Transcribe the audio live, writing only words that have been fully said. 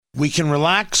We can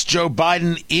relax. Joe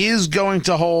Biden is going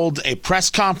to hold a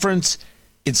press conference.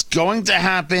 It's going to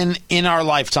happen in our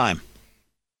lifetime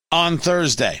on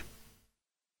Thursday.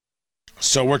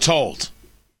 So we're told.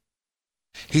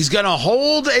 He's going to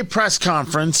hold a press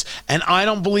conference, and I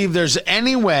don't believe there's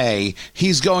any way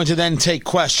he's going to then take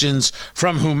questions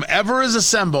from whomever is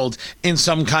assembled in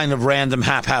some kind of random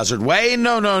haphazard way.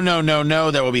 No.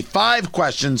 There will be 5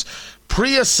 questions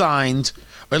pre-assigned,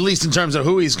 or at least in terms of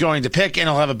who he's going to pick, and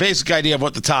he'll have a basic idea of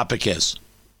what the topic is.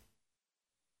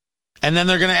 And then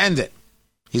they're going to end it.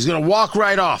 He's going to walk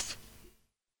right off.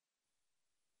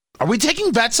 Are we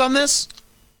taking bets on this?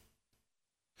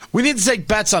 We need to take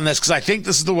bets on this because I think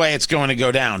this is the way it's going to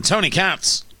go down. Tony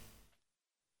Katz.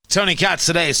 Tony Katz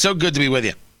today. So good to be with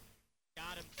you.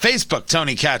 Facebook,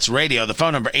 Tony Katz Radio. The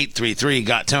phone number,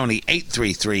 833-GOT-TONY,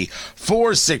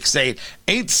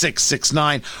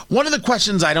 833-468-8669. One of the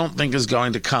questions I don't think is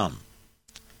going to come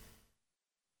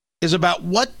is about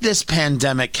what this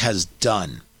pandemic has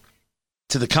done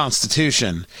to the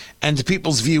Constitution and to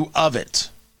people's view of it.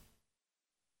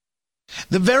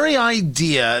 The very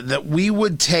idea that we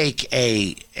would take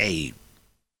a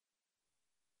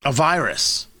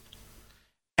virus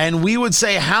and we would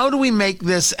say, how do we make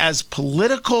this as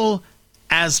political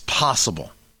as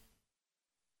possible,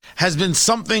 has been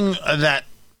something that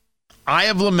I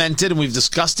have lamented, and we've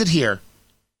discussed it here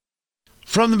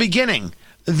from the beginning.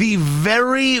 The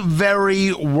very,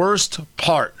 very worst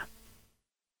part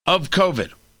of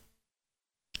COVID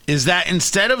is that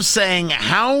instead of saying,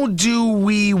 how do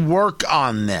we work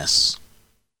on this?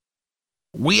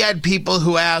 We had people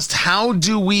who asked, how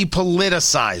do we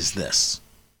politicize this?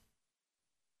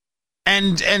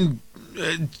 And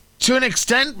to an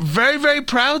extent, very, very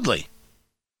proudly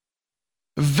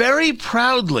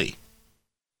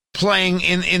playing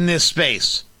in this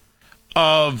space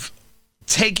of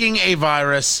taking a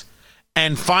virus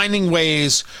and finding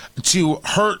ways to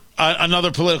hurt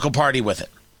another political party with it.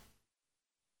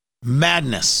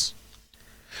 Madness.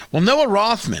 Well, Noah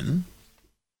Rothman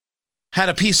had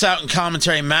a piece out in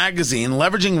Commentary Magazine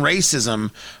leveraging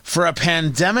racism for a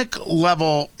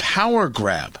pandemic-level power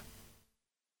grab.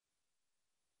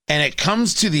 And it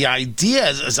comes to the idea,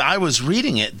 as I was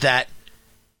reading it, that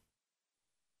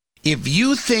if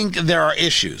you think there are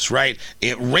issues, right?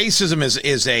 Racism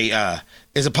is a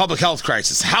public health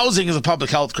crisis. Housing is a public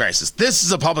health crisis. This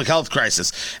is a public health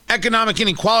crisis. Economic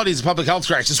inequality is a public health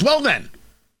crisis. Well, then,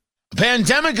 a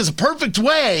pandemic is a perfect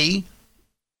way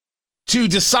to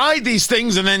decide these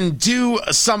things and then do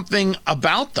something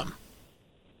about them.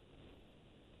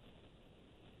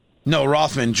 Noah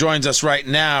Rothman joins us right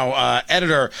now,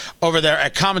 editor over there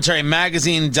at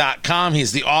commentarymagazine.com.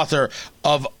 He's the author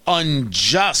of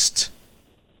Unjust,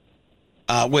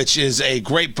 which is a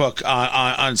great book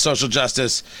on social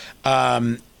justice.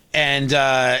 Noah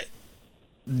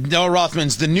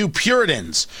Rothman's The New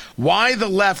Puritans, Why the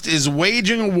Left is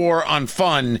Waging a War on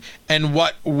Fun and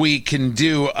What We Can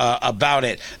Do About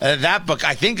It. That book,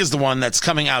 I think, is the one that's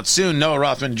coming out soon. Noah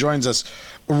Rothman joins us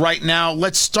right now.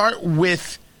 Let's start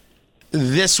with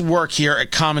this work here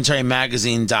at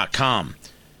commentarymagazine.com.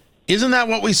 Isn't that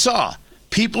what we saw?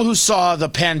 People who saw the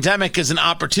pandemic as an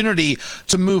opportunity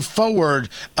to move forward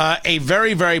a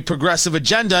very, very progressive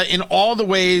agenda in all the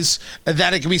ways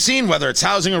that it can be seen, whether it's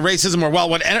housing or racism or,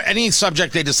 any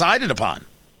subject they decided upon.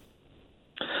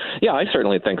 Yeah, I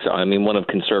certainly think so. I mean, one of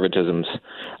conservatism's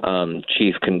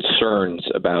chief concerns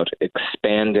about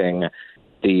expanding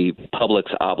the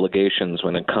public's obligations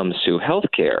when it comes to health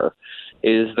care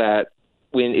is that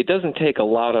when it doesn't take a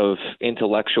lot of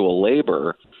intellectual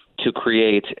labor to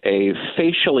create a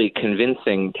facially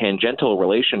convincing tangential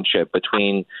relationship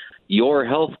between your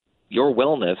health, your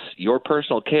wellness, your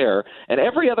personal care, and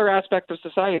every other aspect of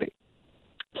society.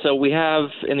 So we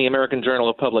have in the American Journal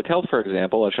of Public Health, for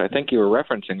example, which I think you were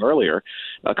referencing earlier,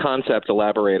 a concept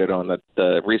elaborated on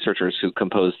the researchers who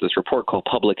composed this report called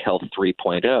Public Health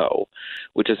 3.0,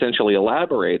 which essentially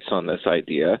elaborates on this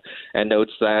idea and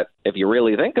notes that if you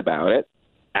really think about it,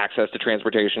 access to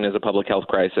transportation is a public health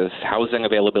crisis. Housing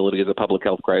availability is a public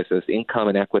health crisis. Income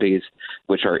inequities,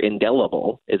 which are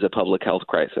indelible, is a public health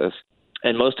crisis.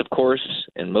 And most, of course,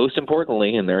 and most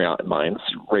importantly in their minds,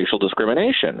 racial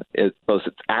discrimination, both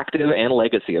its active and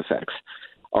legacy effects,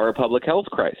 are a public health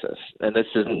crisis. And this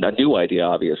isn't a new idea,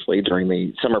 obviously. During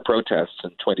the summer protests in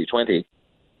 2020,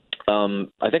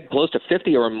 I think close to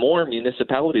 50 or more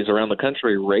municipalities around the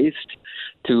country raced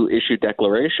to issue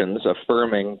declarations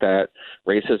affirming that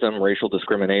racism, racial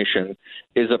discrimination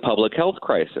is a public health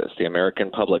crisis. The American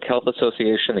Public Health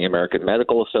Association, the American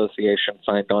Medical Association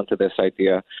signed on to this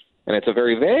idea, and it's a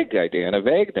very vague idea and a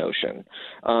vague notion.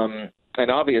 And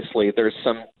obviously there's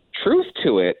some truth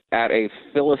to it at a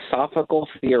philosophical,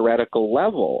 theoretical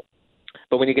level.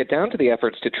 But when you get down to the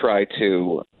efforts to try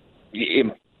to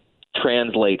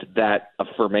translate that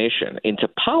affirmation into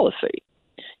policy,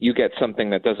 you get something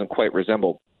that doesn't quite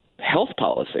resemble health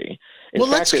policy. Well,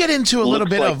 let's get into a little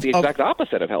bit of the exact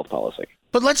opposite of health policy.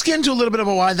 But let's get into a little bit of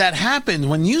why that happened.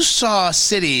 When you saw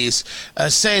cities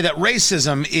say that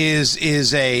racism is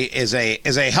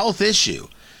a health issue,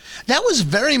 that was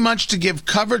very much to give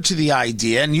cover to the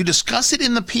idea, and you discuss it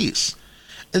in the piece,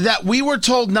 that we were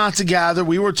told not to gather,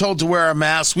 we were told to wear a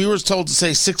mask, we were told to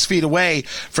stay 6 feet away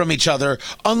from each other,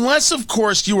 unless, of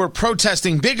course, you were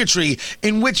protesting bigotry,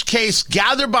 in which case,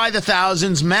 gather by the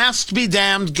thousands, masks be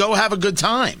damned, go have a good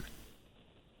time.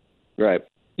 Right.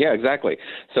 Yeah, exactly.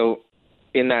 So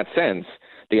in that sense,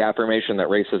 the affirmation that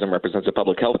racism represents a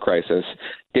public health crisis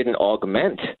didn't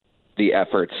augment the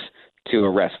efforts to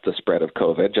arrest the spread of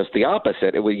COVID, just the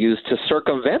opposite. It was used to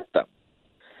circumvent them.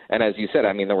 And as you said,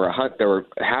 I mean, there were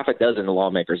half a dozen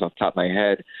lawmakers off the top of my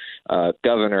head,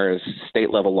 governors,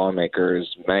 state-level lawmakers,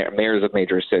 mayors of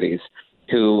major cities,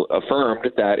 who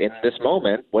affirmed that in this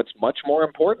moment, what's much more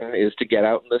important is to get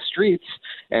out in the streets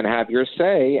and have your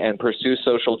say and pursue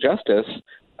social justice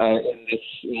in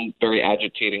this very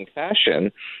agitating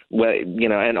fashion.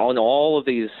 And on all of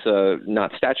these,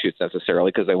 not statutes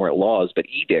necessarily because they weren't laws, but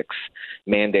edicts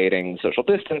mandating social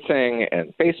distancing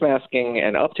and face masking,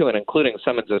 and up to and including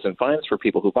summonses and fines for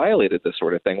people who violated this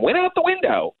sort of thing, went out the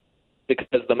window,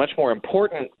 because the much more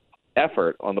important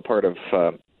effort on the part of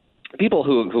people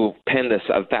who penned this,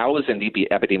 1,000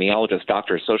 epidemiologists,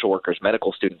 doctors, social workers,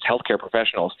 medical students, healthcare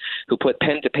professionals, who put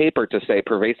pen to paper to say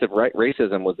pervasive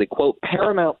racism was the, quote,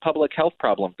 paramount public health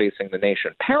problem facing the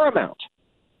nation. Paramount,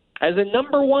 as in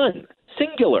number one,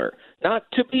 singular, not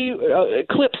to be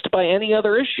eclipsed by any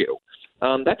other issue.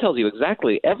 That tells you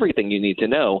exactly everything you need to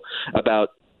know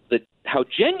about how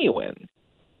genuine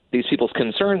these people's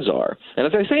concerns are. And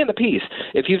as I say in the piece,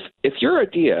 if your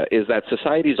idea is that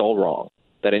society's all wrong,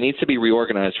 that it needs to be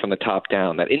reorganized from the top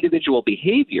down, that individual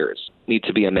behaviors need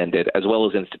to be amended as well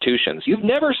as institutions, you've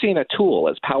never seen a tool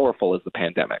as powerful as the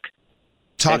pandemic.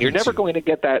 And you're never going to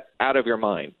get that out of your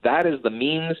mind. That is the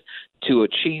means to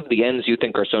achieve the ends you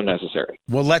think are so necessary.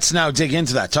 Well, let's now dig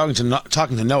into that. Talking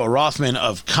to Noah Rothman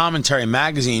of Commentary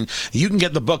Magazine. You can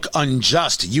get the book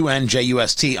Unjust,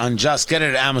 UNJUST, Unjust. Get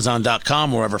it at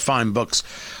Amazon.com, wherever fine books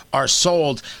are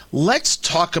sold. Let's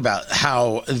talk about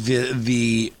how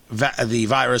the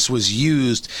virus was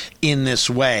used in this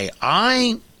way.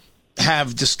 I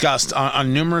have discussed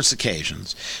on numerous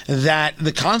occasions that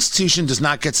the Constitution does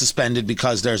not get suspended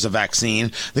because there's a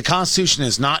vaccine. The Constitution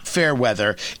is not fair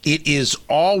weather. It is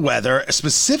all weather,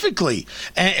 specifically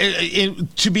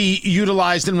to be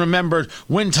utilized and remembered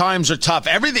when times are tough.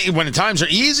 When times are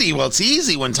easy, well, it's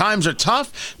easy. When times are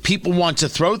tough, people want to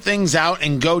throw things out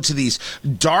and go to these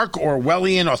dark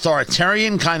Orwellian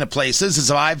authoritarian kind of places.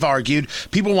 As I've argued,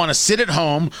 people want to sit at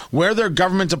home, wear their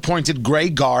government-appointed gray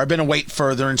garb, and await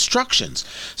further instructions.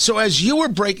 So as you were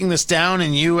breaking this down,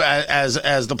 and you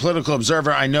as the political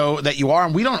observer, I know that you are,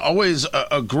 and we don't always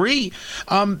agree,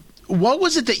 what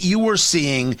was it that you were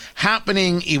seeing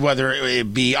happening, whether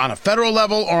it be on a federal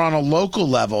level or on a local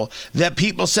level, that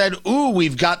people said, ooh,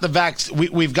 we've got the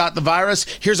we've got the virus,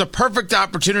 here's a perfect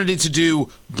opportunity to do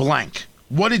blank?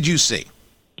 What did you see?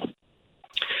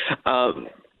 I'm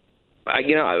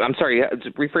sorry,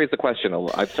 rephrase the question.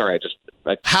 I'm sorry,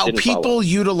 how people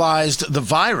utilized the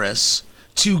virus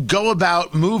to go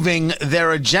about moving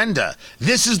their agenda.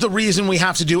 This is the reason we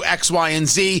have to do X, Y, and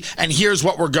Z, and here's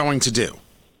what we're going to do.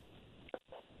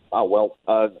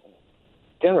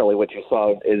 Generally what you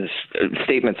saw is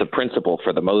statements of principle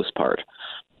for the most part,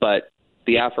 but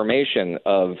the affirmation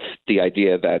of the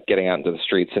idea that getting out into the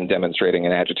streets and demonstrating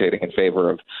and agitating in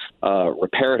favor of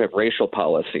reparative racial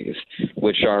policies,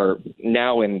 which are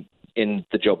now in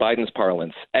the Joe Biden's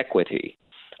parlance, equity,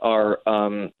 are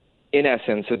in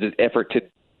essence an effort to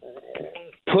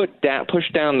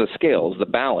push down the scales, the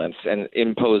balance, and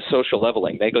impose social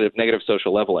leveling, negative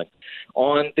social leveling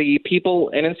on the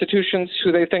people and institutions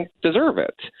who they think deserve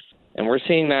it. And we're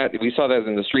seeing that. We saw that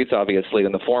in the streets, obviously,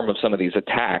 in the form of some of these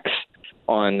attacks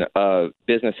on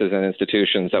businesses and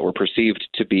institutions that were perceived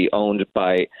to be owned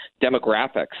by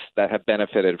demographics that have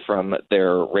benefited from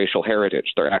their racial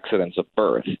heritage, their accidents of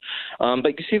birth.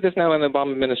 But you see this now in the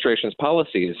Obama administration's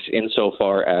policies,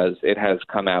 insofar as it has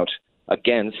come out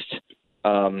against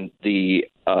the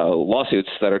lawsuits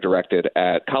that are directed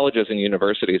at colleges and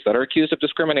universities that are accused of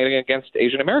discriminating against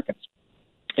Asian Americans,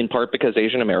 in part because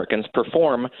Asian Americans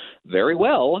perform very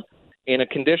well in a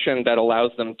condition that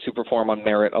allows them to perform on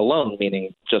merit alone,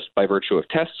 meaning just by virtue of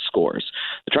test scores.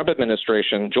 The Trump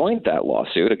administration joined that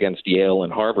lawsuit against Yale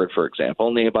and Harvard, for example,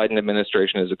 and the Biden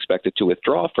administration is expected to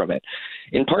withdraw from it,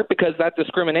 in part because that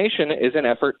discrimination is an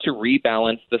effort to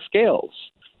rebalance the scales.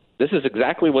 This is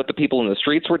exactly what the people in the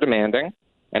streets were demanding,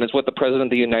 and it's what the President of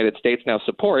the United States now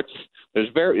supports.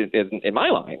 In my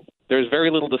mind, there's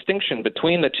very little distinction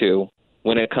between the two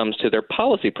when it comes to their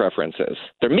policy preferences.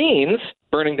 Their means,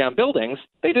 burning down buildings,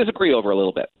 they disagree over a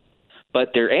little bit. But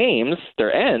their aims,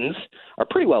 their ends, are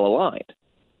pretty well aligned.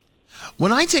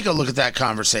 When I take a look at that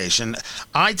conversation,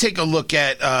 I take a look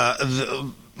at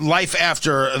the life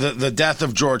after the death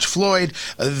of George Floyd,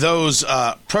 those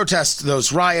protests,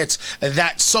 those riots,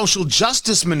 that social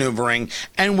justice maneuvering,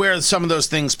 and where some of those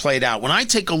things played out. When I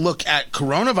take a look at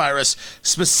coronavirus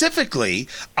specifically,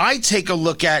 I take a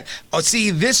look at,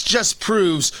 this just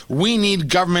proves we need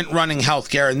government running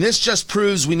healthcare, and this just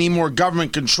proves we need more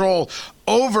government control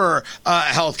over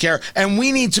healthcare, and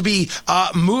we need to be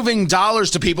moving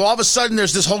dollars to people. All of a sudden,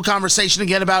 there's this whole conversation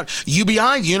again about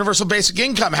UBI, Universal Basic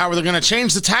Income, how they're going to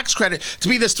change the tax credit to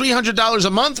be this $300 a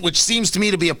month, which seems to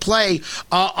me to be a play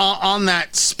on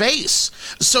that space.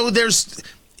 So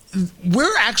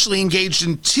we're actually engaged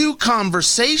in two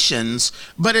conversations,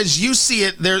 but as you see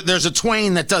it, there's a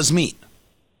twain that does meet.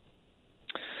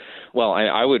 Well,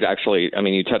 I would actually,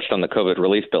 you touched on the COVID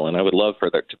relief bill, and I would love for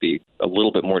there to be a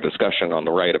little bit more discussion on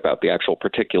the right about the actual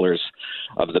particulars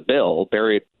of the bill.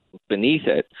 Buried beneath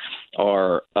it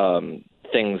are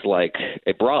things like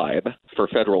a bribe for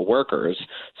federal workers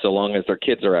so long as their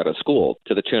kids are out of school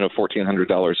to the tune of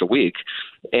 $1,400 a week.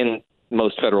 And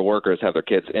most federal workers have their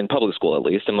kids in public school, at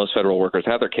least, and most federal workers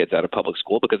have their kids out of public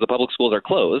school because the public schools are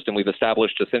closed, and we've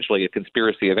established essentially a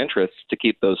conspiracy of interests to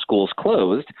keep those schools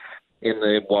closed in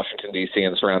the Washington, D.C.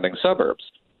 and surrounding suburbs.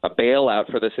 A bailout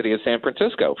for the city of San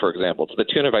Francisco, for example, to the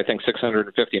tune of, I think,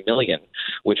 $650 million,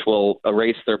 which will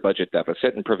erase their budget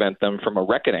deficit and prevent them from a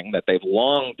reckoning that they've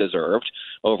long deserved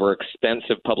over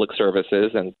expensive public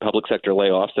services and public sector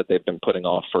layoffs that they've been putting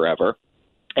off forever.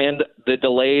 And the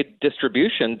delayed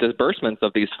disbursements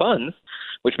of these funds,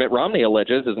 which Mitt Romney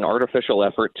alleges is an artificial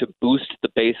effort to boost the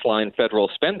baseline federal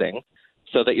spending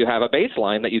so that you have a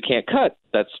baseline that you can't cut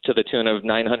that's to the tune of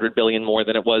 $900 billion more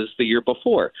than it was the year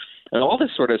before. And all this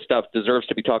sort of stuff deserves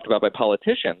to be talked about by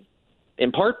politicians,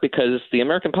 in part because the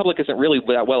American public isn't really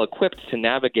that well equipped to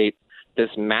navigate this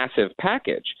massive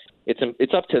package.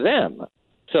 It's up to them.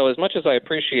 So as much as I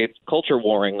appreciate culture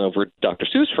warring over Dr.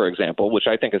 Seuss, for example, which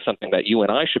I think is something that you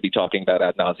and I should be talking about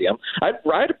ad nauseum,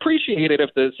 I'd appreciate it if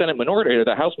the Senate minority or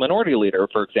the House minority leader,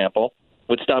 for example,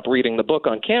 would stop reading the book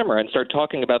on camera and start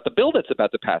talking about the bill that's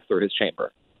about to pass through his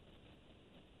chamber.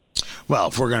 Well,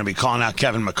 if we're going to be calling out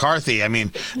Kevin McCarthy,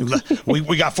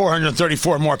 we got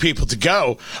 434 more people to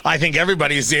go. I think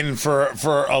everybody's in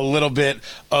for a little bit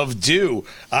of due.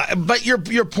 But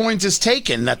your point is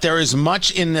taken that there is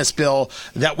much in this bill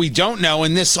that we don't know.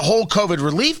 And this whole COVID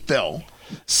relief bill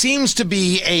seems to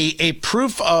be a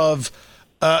proof of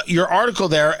your article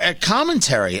there, a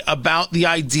commentary about the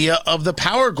idea of the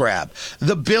power grab.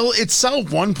 The bill itself,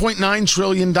 $1.9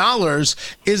 trillion,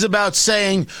 is about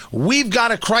saying we've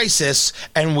got a crisis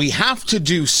and we have to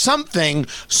do something.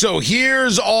 So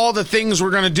here's all the things we're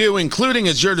going to do, including,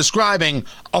 as you're describing,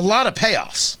 a lot of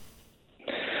payoffs.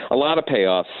 A lot of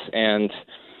payoffs. And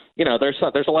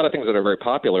there's a lot of things that are very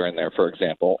popular in there, for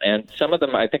example. And some of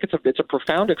them, I think it's a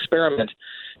profound experiment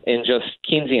in just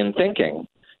Keynesian thinking.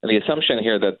 And the assumption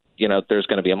here that, there's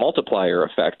going to be a multiplier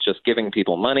effect, just giving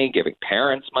people money, giving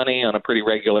parents money on a pretty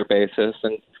regular basis.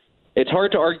 And it's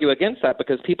hard to argue against that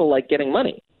because people like getting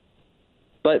money.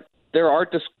 But there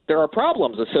are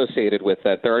problems associated with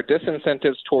that. There are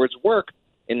disincentives towards work.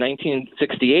 In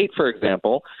 1968, for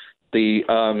example, the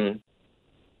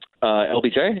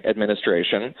LBJ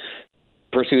administration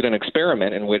pursued an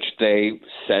experiment in which they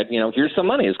said, here's some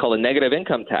money. It's called a negative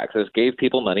income tax. This gave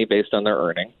people money based on their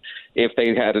earnings if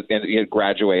they had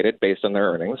graduated based on their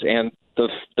earnings. And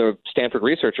the Stanford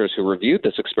researchers who reviewed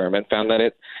this experiment found that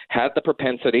it had the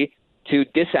propensity to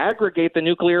disaggregate the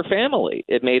nuclear family.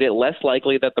 It made it less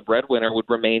likely that the breadwinner would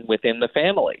remain within the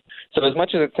family. So as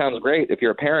much as it sounds great if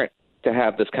you're a parent to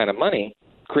have this kind of money,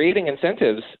 creating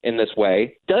incentives in this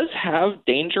way does have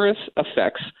dangerous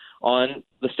effects on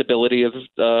the stability of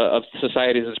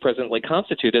societies as presently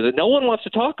constituted that no one wants to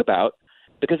talk about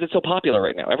because it's so popular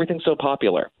right now. Everything's so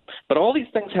popular. But all these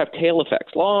things have tail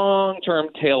effects, long-term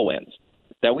tailwinds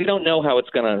that we don't know how it's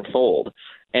going to unfold.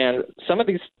 And some of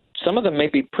them may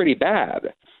be pretty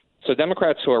bad. So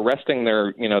Democrats who are resting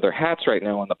their hats right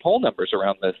now on the poll numbers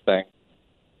around this thing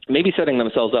maybe setting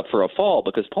themselves up for a fall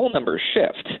because poll numbers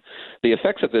shift. The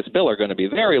effects of this bill are going to be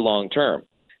very long term.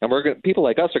 And people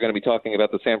like us are going to be talking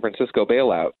about the San Francisco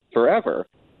bailout forever,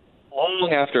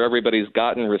 long after everybody's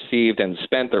gotten, received, and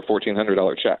spent their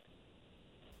 $1,400 check.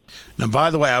 Now, by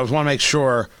the way, I want to make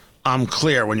sure I'm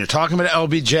clear. When you're talking about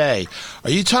LBJ, are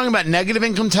you talking about negative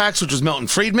income tax, which was Milton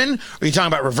Friedman, or are you talking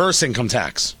about reverse income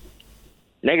tax?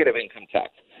 Negative income tax.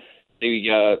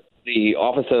 The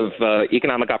Office of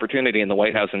Economic Opportunity in the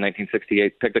White House in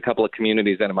 1968 picked a couple of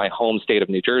communities in my home state of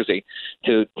New Jersey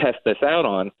to test this out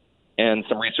on, and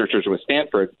some researchers with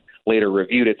Stanford later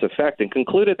reviewed its effect and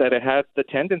concluded that it had the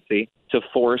tendency to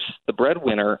force the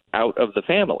breadwinner out of the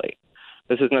family.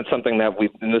 This is not something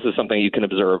and this is something you can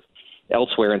observe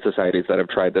elsewhere in societies that have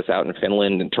tried this out in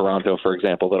Finland and Toronto, for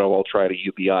example, that have all tried a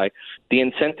UBI. The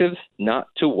incentives not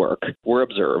to work were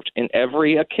observed in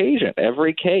every occasion,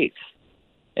 every case.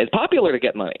 It's popular to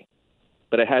get money,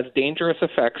 but it has dangerous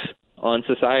effects on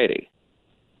society.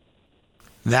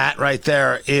 That right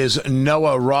there is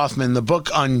Noah Rothman. The book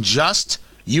Unjust,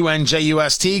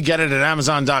 UNJUST. Get it at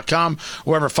Amazon.com,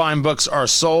 wherever fine books are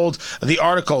sold. The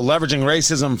article, Leveraging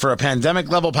Racism for a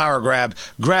Pandemic-Level Power Grab.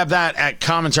 Grab that at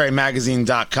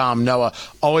Commentary.magazine.com. Noah,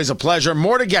 always a pleasure.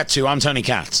 More to get to. I'm Tony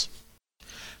Katz.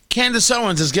 Candace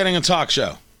Owens is getting a talk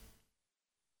show.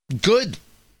 Good.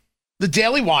 The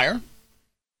Daily Wire,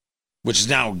 which is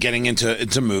now getting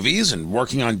into movies and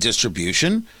working on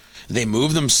distribution. They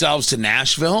moved themselves to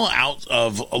Nashville out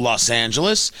of Los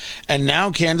Angeles, and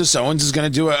now Candace Owens is going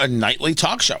to do a nightly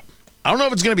talk show. I don't know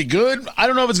if it's going to be good. I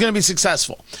don't know if it's going to be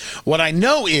successful. What I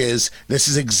know is this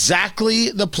is exactly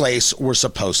the place we're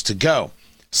supposed to go.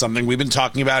 Something we've been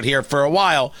talking about here for a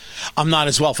while. I'm not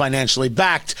as well financially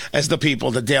backed as the people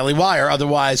at the Daily Wire.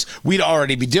 Otherwise, we'd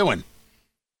already be doing.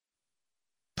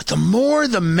 But the more,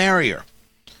 the merrier.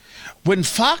 When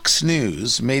Fox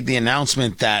News made the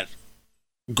announcement that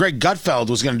Greg Gutfeld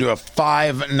was going to do a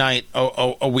 5-night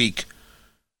a week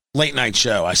late night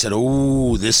show, I said,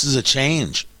 "Oh, this is a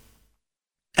change."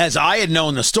 As I had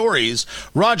known the stories,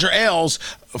 Roger Ailes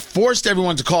forced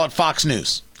everyone to call it Fox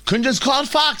News. Couldn't just call it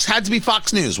Fox, had to be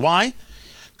Fox News. Why?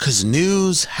 Because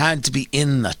news had to be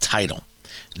in the title.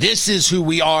 This is who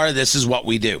we are. This is what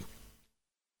we do.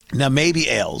 Now, maybe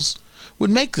Ailes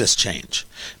would make this change.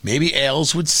 Maybe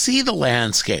Ailes would see the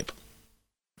landscape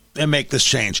and make this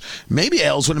change. Maybe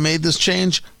Ailes would have made this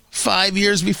change 5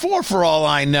 years before, for all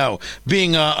I know,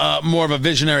 being a more of a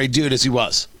visionary dude as he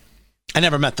was. I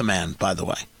never met the man, by the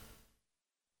way.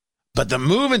 But the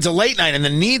move into late night and the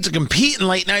need to compete in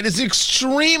late night is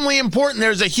extremely important.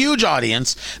 There's a huge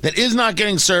audience that is not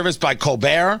getting serviced by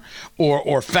Colbert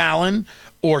or Fallon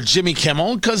or Jimmy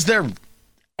Kimmel because they're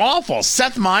awful.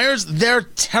 Seth Meyers, they're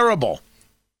terrible.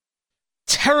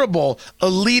 Terrible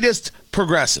elitist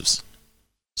progressives.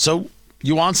 So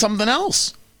you want something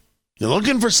else. You're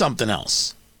looking for something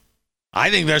else. I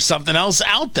think there's something else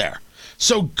out there.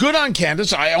 So good on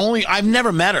Candace. I've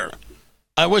never met her.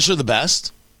 I wish her the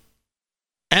best.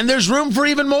 And there's room for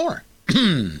even more.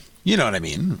 You know what I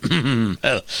mean?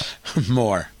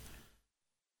 More.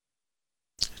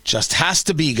 Just has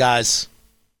to be, guys.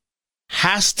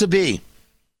 Has to be.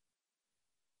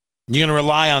 You're going to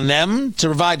rely on them to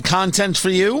provide content for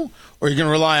you, or you're going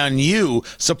to rely on you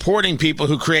supporting people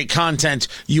who create content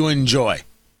you enjoy?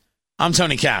 I'm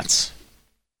Tony Katz.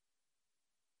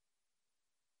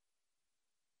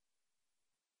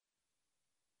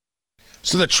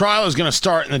 So the trial is going to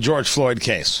start in the George Floyd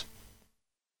case.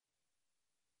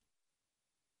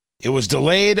 It was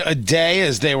delayed a day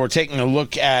as they were taking a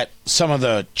look at some of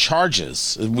the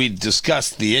charges. We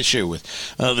discussed the issue with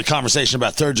the conversation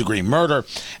about third-degree murder.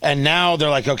 And now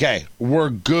they're like, okay, we're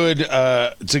good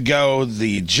to go.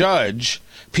 The judge,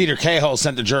 Peter Cahill,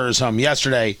 sent the jurors home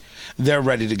yesterday. They're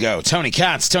ready to go. Tony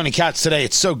Katz today.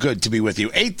 It's so good to be with you.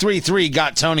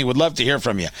 833-GOT-TONY. Would love to hear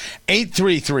from you.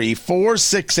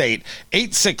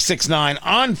 833-468-8669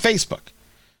 on Facebook.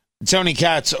 Tony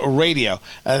Katz Radio.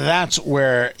 That's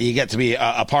where you get to be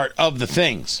a part of the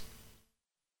things.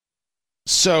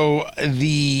 So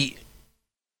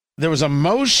there was a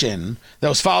motion that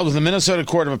was filed with the Minnesota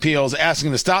Court of Appeals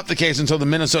asking to stop the case until the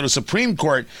Minnesota Supreme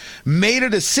Court made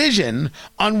a decision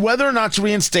on whether or not to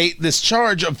reinstate this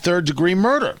charge of third-degree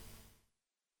murder.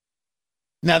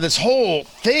 Now, this whole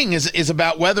thing is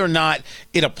about whether or not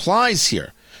it applies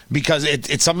here, because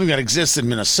it's something that exists in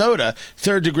Minnesota.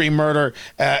 Third-degree murder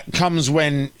comes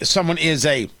when someone is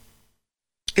a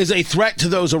is a threat to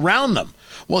those around them.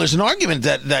 Well, there's an argument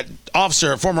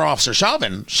that former officer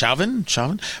Chauvin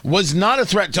was not a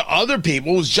threat to other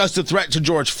people, was just a threat to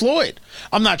George Floyd.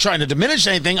 I'm not trying to diminish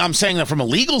anything. I'm saying that from a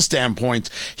legal standpoint,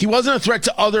 he wasn't a threat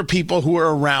to other people who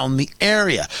were around the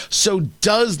area. So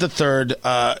does the third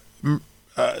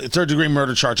degree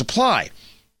murder charge apply?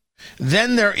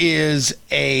 Then there is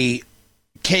a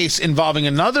case involving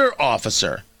another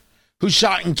officer who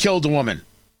shot and killed a woman.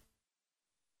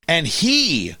 And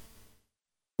he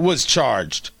was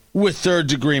charged with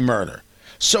third-degree murder.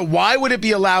 So why would it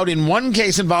be allowed in one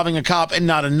case involving a cop and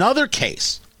not another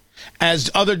case? As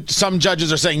some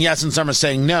judges are saying yes and some are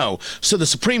saying no. So the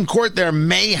Supreme Court there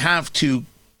may have to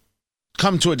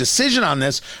come to a decision on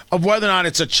this of whether or not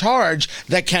it's a charge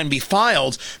that can be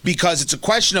filed, because it's a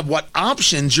question of what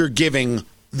options you're giving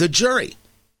the jury.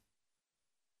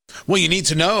 Well, you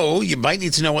might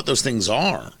need to know what those things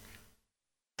are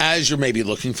as you're maybe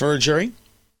looking for a jury,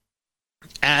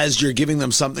 as you're giving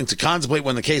them something to contemplate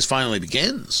when the case finally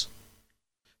begins,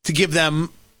 to give them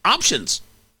options.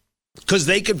 Because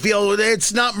they could feel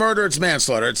it's not murder, it's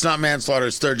manslaughter. It's not manslaughter,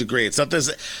 it's third degree. It's not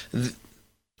this.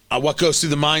 What goes through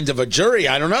the mind of a jury?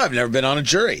 I don't know. I've never been on a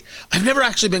jury. I've never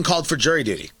actually been called for jury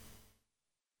duty.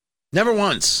 Never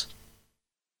once.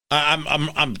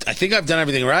 I think I've done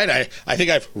everything right. I think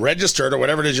I've registered or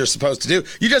whatever it is you're supposed to do.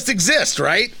 You just exist,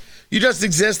 right? You just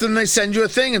exist, and they send you a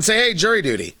thing and say, hey, jury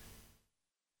duty.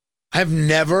 I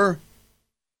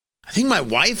think my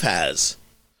wife has.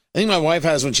 I think my wife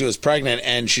has when she was pregnant,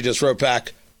 and she just wrote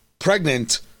back,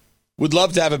 pregnant, would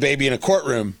love to have a baby in a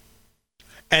courtroom,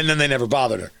 and then they never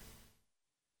bothered her.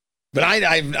 But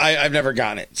I've never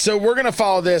gotten it. So we're going to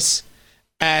follow this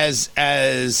as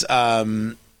it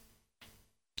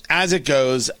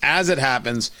goes, as it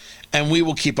happens, and we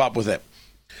will keep up with it.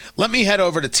 Let me head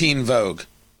over to Teen Vogue.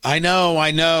 I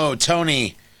know,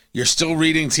 Tony, you're still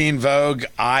reading Teen Vogue.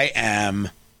 I am.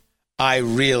 I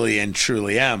really and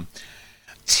truly am.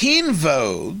 Teen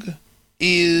Vogue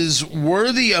is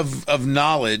worthy of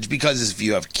knowledge because if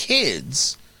you have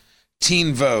kids,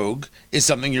 Teen Vogue is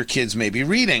something your kids may be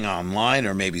reading online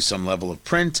or maybe some level of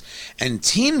print. And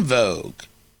Teen Vogue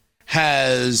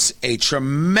has a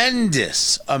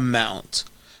tremendous amount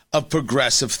of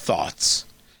progressive thoughts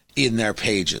in their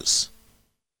pages.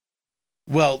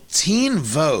 Well, Teen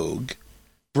Vogue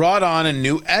brought on a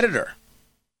new editor.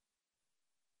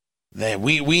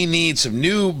 We need some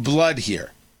new blood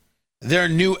here. Their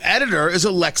new editor is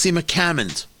Alexi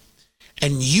McCammond.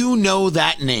 And you know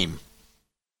that name.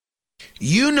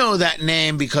 You know that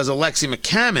name because Alexi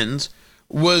McCammond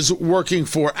was working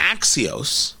for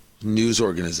Axios, news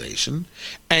organization,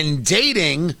 and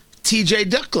dating TJ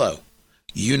Ducklo.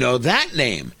 You know that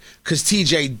name because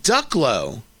TJ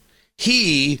Ducklo,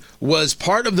 he was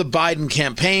part of the Biden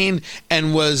campaign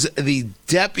and was the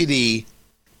deputy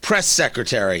press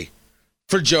secretary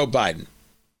for Joe Biden.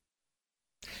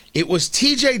 It was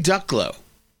TJ Ducklo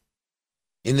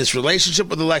in this relationship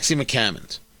with Alexi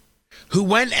McCammond who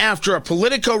went after a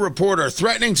Politico reporter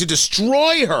threatening to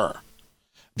destroy her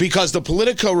because the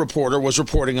Politico reporter was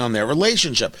reporting on their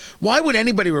relationship. Why would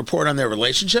anybody report on their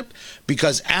relationship?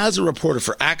 Because as a reporter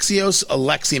for Axios,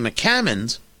 Alexi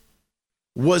McCammond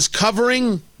was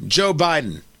covering Joe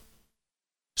Biden.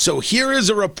 So here is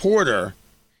a reporter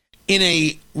in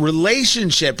a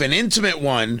relationship, an intimate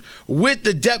one, with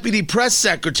the deputy press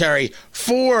secretary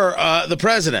for the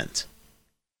president.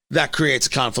 That creates a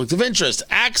conflict of interest.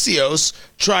 Axios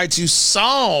tried to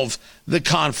solve the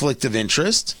conflict of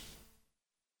interest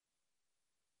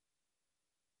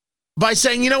by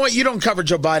saying, you know what, you don't cover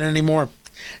Joe Biden anymore.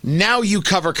 Now you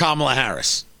cover Kamala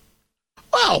Harris.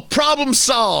 Well, problem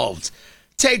solved.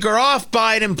 Take her off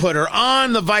Biden, put her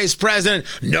on the vice president.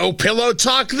 No pillow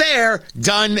talk there.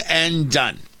 Done and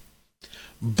done.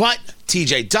 But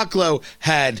TJ Ducklo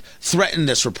had threatened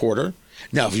this reporter.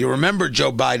 Now, if you remember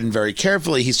Joe Biden very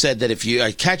carefully, he said that if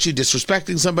I catch you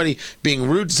disrespecting somebody, being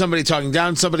rude to somebody, talking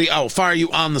down to somebody, I'll fire you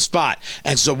on the spot.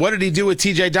 And so what did he do with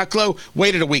TJ Ducklo?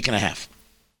 Waited a week and a half.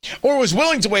 Or was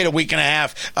willing to wait a week and a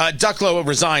half. Ducklo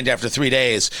resigned after 3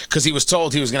 days because he was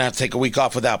told he was going to have to take a week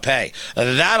off without pay.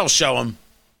 That'll show him.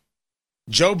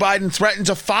 Joe Biden threatened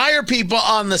to fire people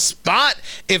on the spot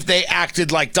if they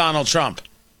acted like Donald Trump.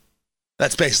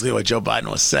 That's basically what Joe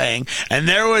Biden was saying. And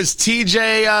there was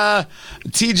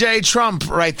TJ Trump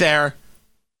right there.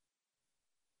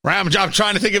 Right? I'm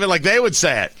trying to think of it like they would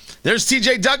say it. There's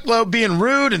TJ Ducklo being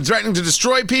rude and threatening to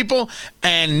destroy people,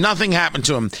 and nothing happened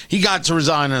to him. He got to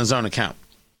resign on his own account.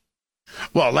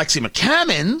 Well, Alexi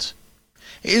McCammond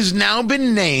has now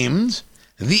been named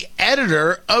the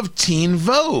editor of Teen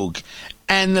Vogue.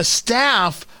 And the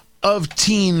staff of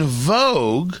Teen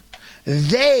Vogue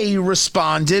they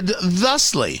responded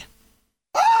thusly.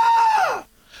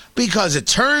 Because it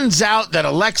turns out that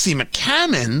Alexi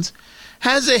McCammond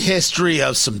has a history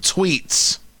of some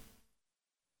tweets.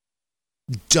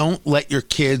 Don't let your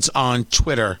kids on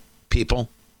Twitter, people.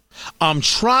 I'm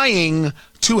trying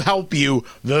to help you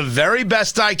the very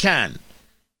best I can.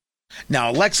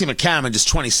 Now, Alexi McCammond is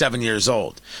 27 years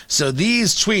old. So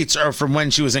these tweets are from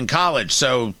when she was in college.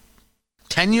 So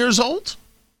 10 years old?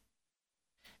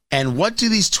 And what do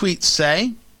these tweets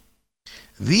say?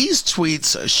 These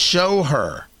tweets show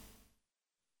her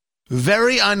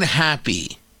very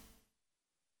unhappy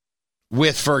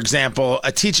with, for example,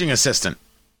 a teaching assistant.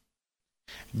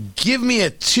 Give me a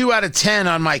 2 out of 10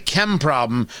 on my chem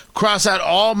problem, cross out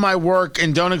all my work,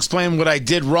 and don't explain what I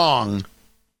did wrong.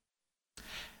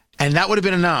 And that would have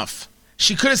been enough.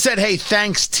 She could have said, hey,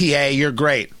 thanks, TA, you're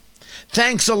great.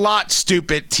 Thanks a lot,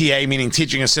 stupid TA, meaning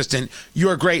teaching assistant,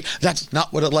 you're great. That's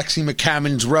not what Alexi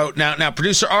McCammond wrote. Now,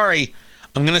 producer Ari,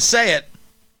 I'm going to say it.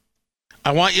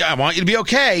 I want you to be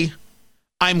okay.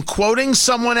 I'm quoting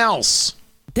someone else.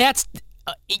 That's,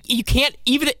 you can't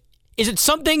even, is it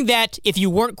something that if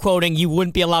you weren't quoting, you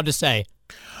wouldn't be allowed to say?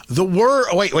 The word,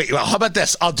 wait, how about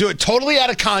this? I'll do it totally out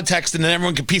of context and then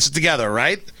everyone can piece it together,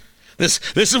 right? This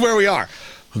is where we are.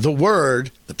 The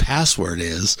word, the password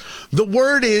is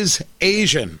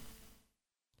Asian.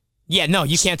 Yeah, no,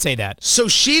 you can't say that. So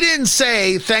she didn't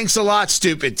say, thanks a lot,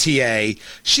 stupid TA.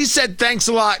 She said, thanks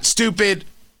a lot, stupid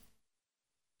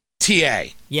TA.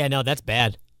 Yeah, no, that's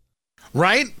bad.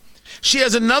 Right? She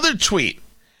has another tweet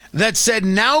that said,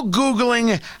 now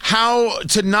Googling how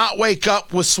to not wake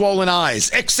up with swollen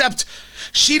eyes. Except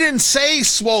she didn't say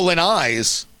swollen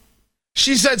eyes.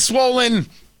 She said swollen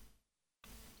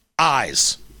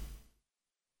eyes.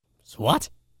 What?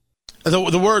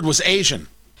 The word was Asian.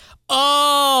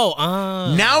 Oh.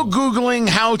 Now Googling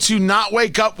how to not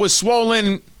wake up with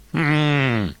swollen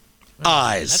eyes.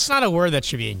 That's not a word that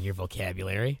should be in your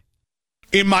vocabulary.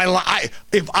 In my life,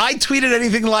 if I tweeted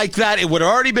anything like that, it would have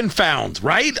already been found,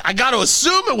 right? I got to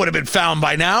assume it would have been found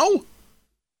by now.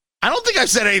 I don't think I've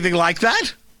said anything like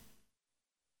that.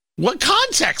 What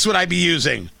context would I be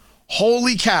using?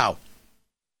 Holy cow.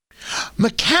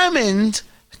 McCammond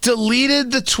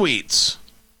deleted the tweets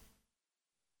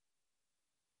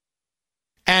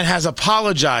and has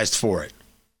apologized for it.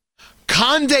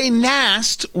 Condé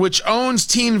Nast, which owns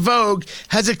Teen Vogue,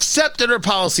 has accepted her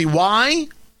policy. Why?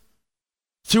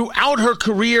 Throughout her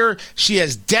career, she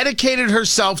has dedicated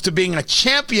herself to being a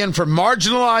champion for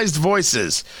marginalized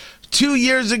voices. 2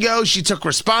 years ago, she took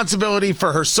responsibility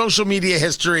for her social media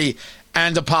history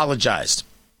and apologized.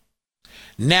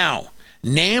 Now,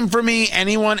 name for me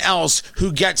anyone else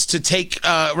who gets to take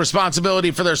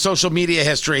responsibility for their social media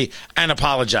history and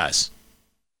apologize.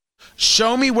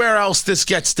 Show me where else this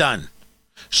gets done.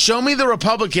 Show me the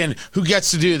Republican who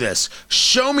gets to do this.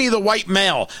 Show me the white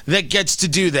male that gets to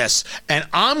do this. And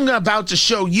I'm about to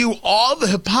show you all the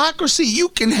hypocrisy you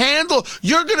can handle.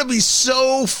 You're going to be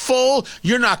so full,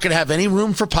 you're not going to have any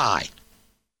room for pie.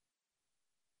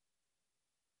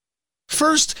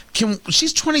 First,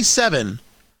 she's 27.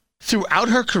 Throughout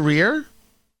her career?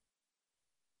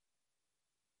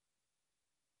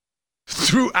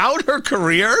 Throughout her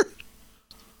career?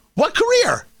 What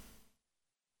career?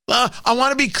 I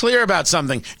want to be clear about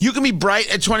something. You can be bright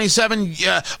at 27.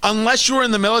 Unless you were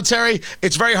in the military,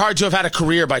 it's very hard to have had a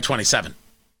career by 27.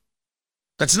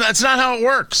 That's not how it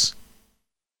works.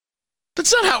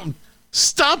 That's not how...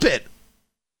 Stop it.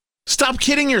 Stop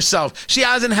kidding yourself. She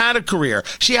hasn't had a career.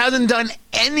 She hasn't done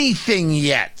anything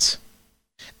yet.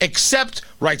 Except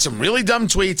write some really dumb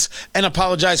tweets and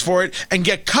apologize for it and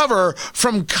get cover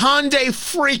from Condé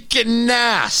freaking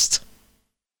Nast.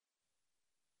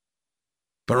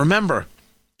 But remember,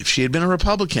 if she had been a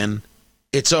Republican,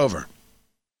 it's over.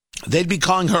 They'd be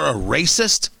calling her a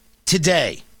racist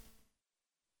today.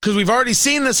 Because we've already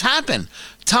seen this happen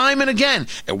time and again.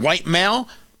 A white male,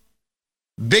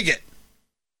 bigot.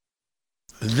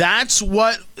 That's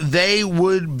what they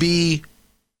would be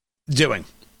doing.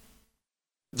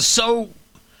 So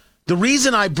the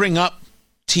reason I bring up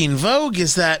Teen Vogue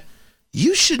is that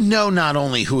you should know not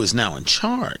only who is now in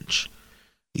charge,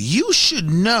 you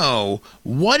should know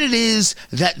what it is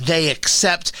that they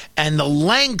accept and the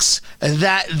lengths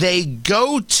that they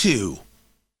go to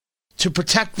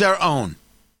protect their own.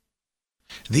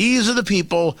 These are the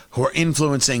people who are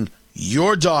influencing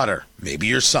your daughter, maybe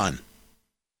your son,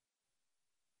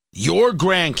 your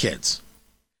grandkids,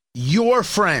 your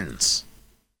friends.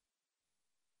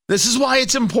 This is why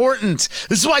it's important.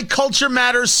 This is why culture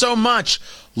matters so much.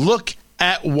 Look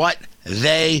at what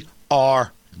they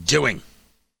are doing.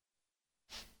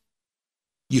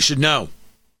 You should know.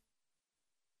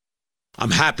 I'm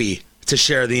happy to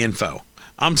share the info.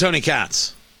 I'm Tony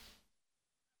Katz.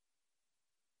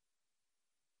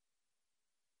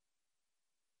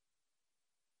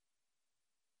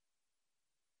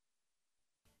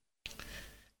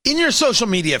 In your social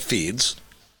media feeds,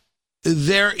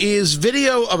 there is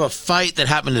video of a fight that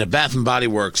happened at a Bath & Body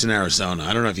Works in Arizona.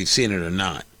 I don't know if you've seen it or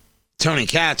not. Tony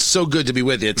Katz, so good to be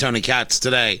with you, Tony Katz,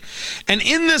 today. And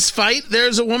in this fight,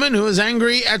 there's a woman who is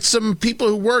angry at some people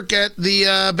who work at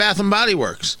the Bath & Body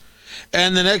Works.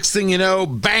 And the next thing you know,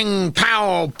 bang,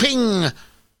 pow, ping.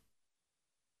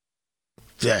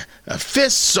 The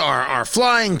fists are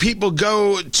flying. People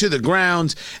go to the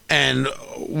ground, and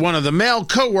one of the male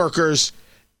co-workers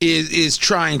is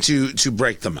trying to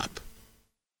break them up.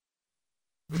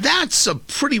 That's a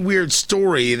pretty weird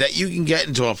story that you can get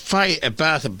into a fight at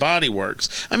Bath & Body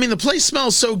Works. I mean, the place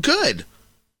smells so good.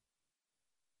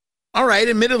 All right,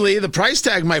 admittedly, the price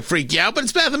tag might freak you out, but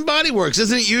it's Bath & Body Works.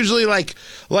 Isn't it usually like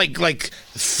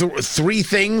three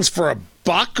things for a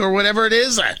buck or whatever it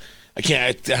is? I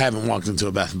haven't walked into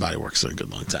a Bath & Body Works in a good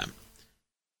long time.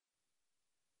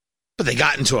 But they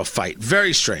got into a fight.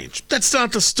 Very strange. That's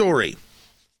not the story.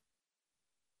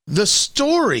 The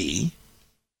story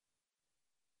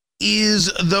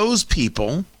is those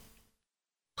people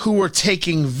who were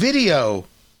taking video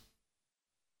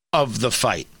of the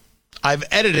fight. I've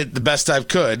edited the best I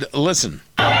could. Listen.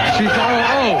 She's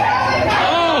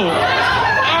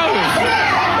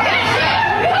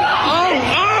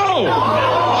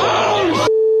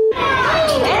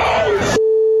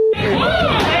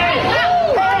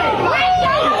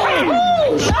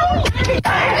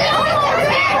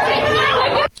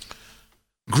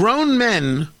Grown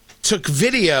men took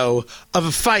video of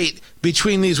a fight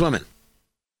between these women.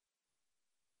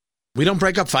 We don't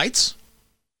break up fights?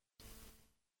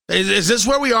 Is this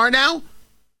where we are now?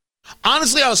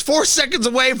 Honestly, I was 4 seconds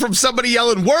away from somebody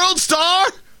yelling, "World Star!"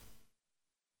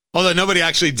 Although nobody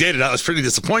actually did it. I was pretty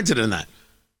disappointed in that.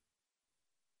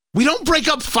 We don't break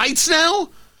up fights now?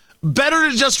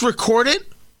 Better to just record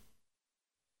it?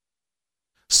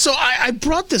 So I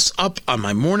brought this up on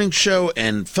my morning show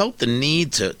and felt the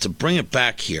need to bring it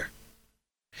back here.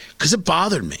 Because it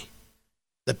bothered me.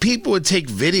 The people would take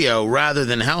video rather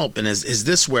than help. And is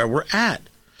this where we're at?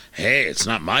 Hey, it's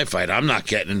not my fight. I'm not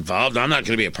getting involved. I'm not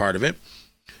going to be a part of it.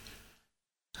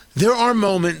 There are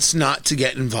moments not to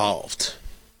get involved.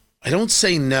 I don't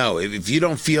say no. If you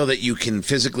don't feel that you can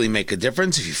physically make a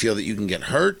difference, if you feel that you can get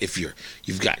hurt, if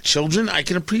you've got children, I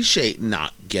can appreciate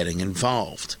not getting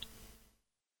involved.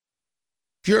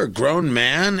 If you're a grown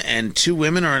man and two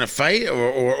women are in a fight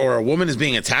or a woman is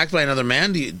being attacked by another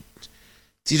man, do you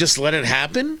just let it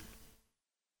happen?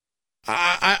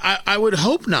 I would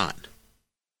hope not.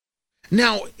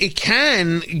 Now, it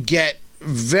can get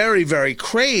very, very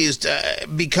crazed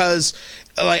because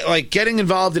like getting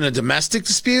involved in a domestic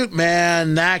dispute,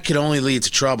 man, that can only lead to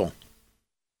trouble.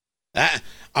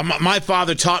 My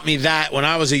father taught me that when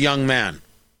I was a young man.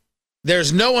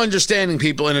 There's no understanding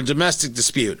people in a domestic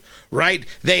dispute, right?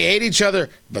 They hate each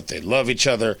other, but they love each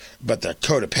other, but they're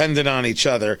codependent on each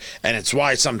other, and it's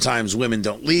why sometimes women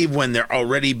don't leave when they're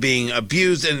already being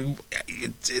abused, and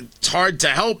it's hard to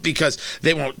help because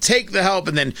they won't take the help,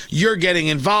 and then you're getting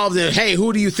involved, and hey,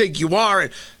 who do you think you are?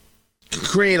 It can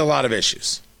create a lot of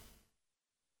issues.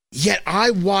 Yet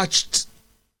I watched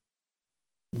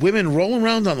women roll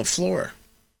around on the floor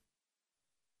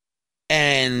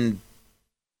and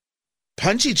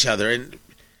punch each other, and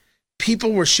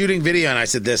people were shooting video, and I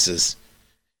said, this is,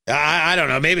 I don't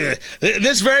know, maybe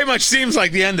this very much seems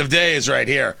like the end of days right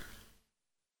here.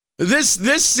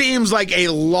 This seems like a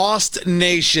lost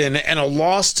nation and a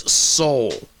lost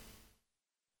soul.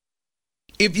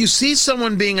 If you see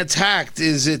someone being attacked,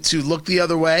 is it to look the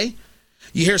other way?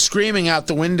 You hear screaming out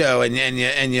the window, and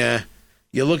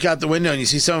you look out the window and you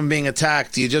see someone being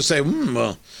attacked. You just say,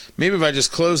 well, maybe if I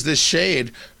just close this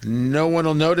shade, no one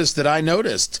will notice that I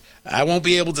noticed. I won't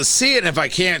be able to see it. And if I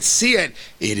can't see it,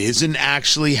 it isn't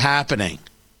actually happening.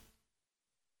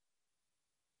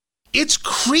 It's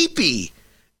creepy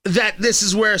that this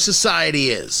is where society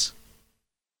is.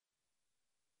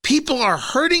 People are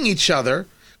hurting each other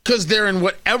because they're in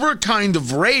whatever kind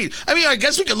of rage. I mean, I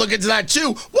guess we could look into that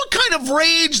too. What kind of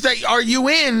rage that are you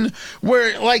in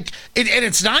where, like, and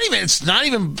it's not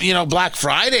even, Black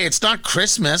Friday. It's not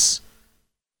Christmas.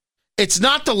 It's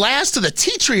not the last of the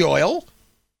tea tree oil.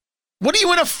 What are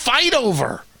you in a fight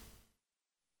over?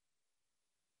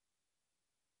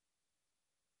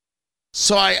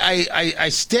 So I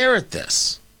stare at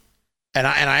this and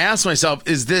I ask myself,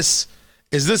 is this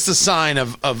the sign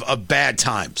of bad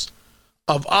times?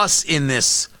 Of us in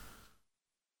this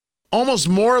almost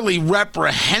morally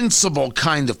reprehensible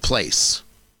kind of place.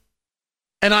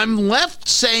 And I'm left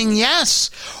saying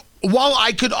yes, while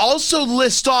I could also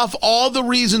list off all the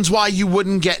reasons why you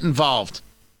wouldn't get involved.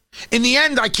 In the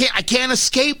end, I can't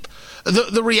escape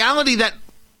the reality that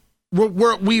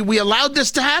we allowed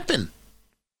this to happen.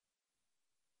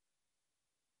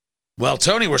 Well,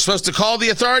 Tony, we're supposed to call the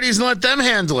authorities and let them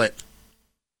handle it.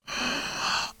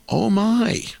 Oh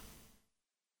my.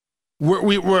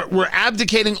 We're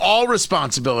abdicating all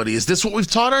responsibility. Is this what we've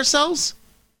taught ourselves?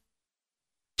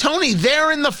 Tony,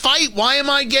 they're in the fight. Why am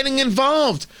I getting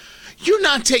involved? You're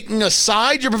not taking a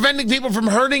side. You're preventing people from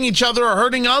hurting each other or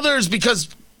hurting others because,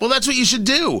 well, that's what you should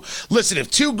do. Listen, if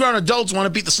two grown adults want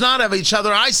to beat the snot out of each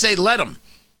other, I say let them.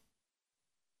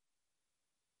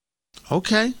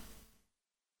 Okay.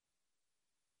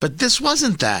 But this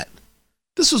wasn't that.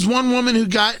 This was one woman who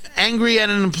got angry at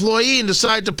an employee and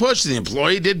decided to push. The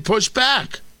employee did push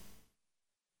back.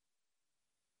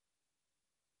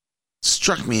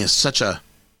 Struck me as such a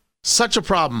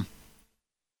problem.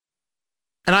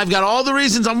 And I've got all the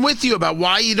reasons. I'm with you about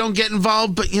why you don't get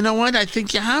involved, but you know what? I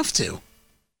think you have to.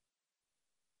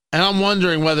 And I'm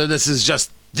wondering whether this is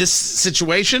just this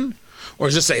situation or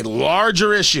is this a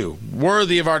larger issue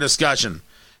worthy of our discussion?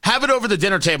 Have it over the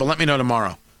dinner table. Let me know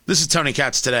tomorrow. This is Tony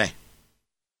Katz Today.